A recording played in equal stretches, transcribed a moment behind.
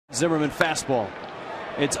Zimmerman fastball.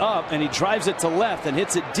 It's up, and he drives it to left and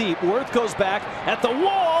hits it deep. Worth goes back at the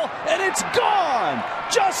wall, and it's gone!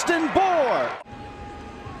 Justin Bour!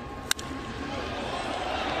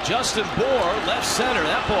 Justin Bour, left center.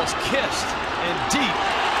 That ball's kissed and deep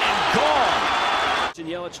and gone.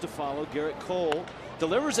 Yelich to follow. Garrett Cole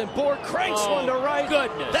delivers, and Bour cranks one to right.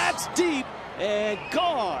 Goodness. That's deep and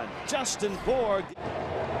gone. Justin Bour.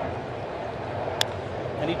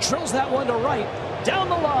 And he drills that one to right, down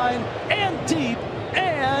the line, and deep,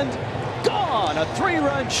 and gone. A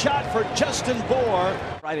 3-run shot for Justin Bour.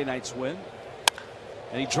 Friday night's win.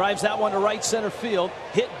 And he drives that one to right center field.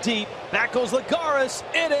 Hit deep. Back goes Lagares.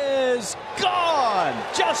 It is gone.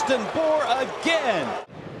 Justin Bour again.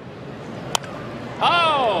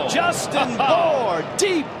 Oh! Justin Bour,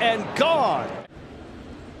 deep and gone.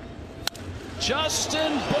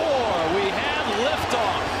 Justin Bour, we have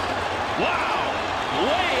liftoff. Wow.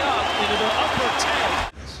 Way up into the upper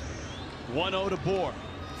tank. 1-0 to Bour.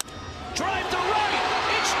 Drive to right.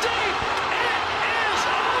 It's deep. It is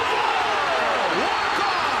over. Walk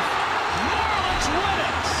off. Marlins win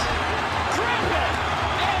it. Grip it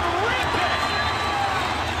and reap it.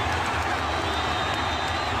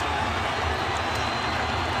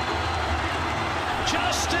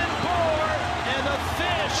 Justin Bour and the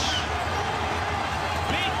Fish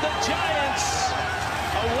beat the Giants.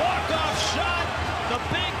 A walk-off shot. The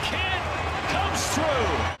big kid comes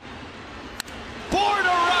through. Bour to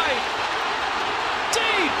right.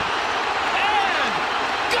 Deep. And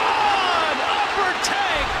gone. Upper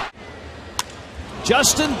tank.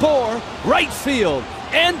 Justin Bour, right field.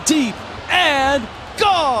 And deep. And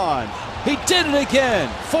gone. He did it again.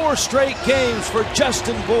 4 straight games for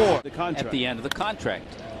Justin Bour. At the end of the contract.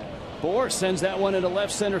 Bour sends that one into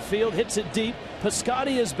left center field. Hits it deep.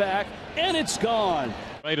 Piscotty is back. And it's gone.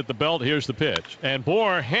 Right at the belt, here's the pitch. And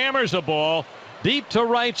Bour hammers the ball deep to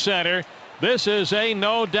right center. This is a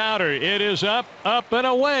no-doubter. It is up, up, and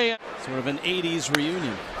away. Sort of an 80s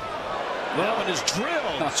reunion. That one is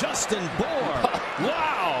drilled. Justin Bour.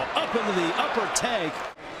 Wow. Up into the upper tank.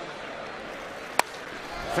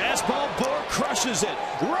 Fastball. Bour crushes it.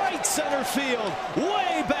 Right center field.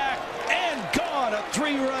 Way back and gone. A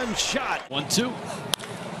 3-run shot. 1-2.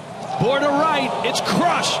 Bour to right. It's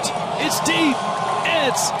crushed. It's deep.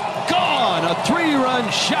 It's gone. A 3-run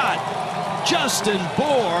shot. Justin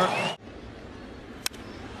Bour.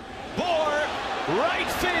 Bour, right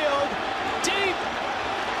field. Deep.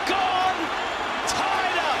 Gone.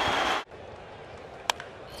 Tied up.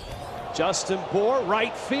 Justin Bour,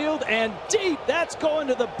 right field and deep. That's going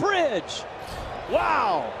to the bridge.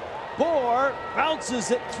 Wow. Bour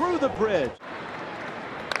bounces it through the bridge.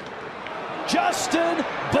 Justin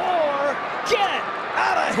Bour, get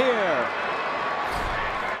out of here.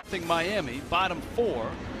 Miami, bottom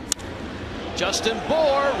 4. Justin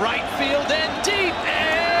Bour, right field and deep,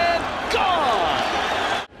 and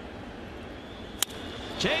gone.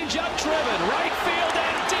 Change up driven, right field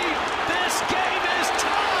and deep. This game is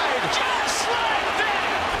tied, just like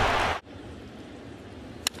that.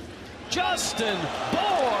 Justin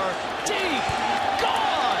Bour, deep,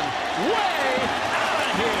 gone, way out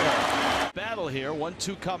of here. Battle here,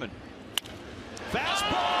 1-2 coming.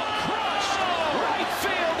 Fastball crushed, right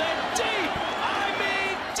field and deep. I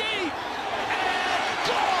mean deep and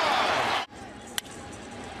gone.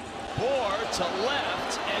 Bour to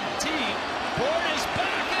left and deep. Bour is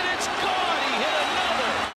back.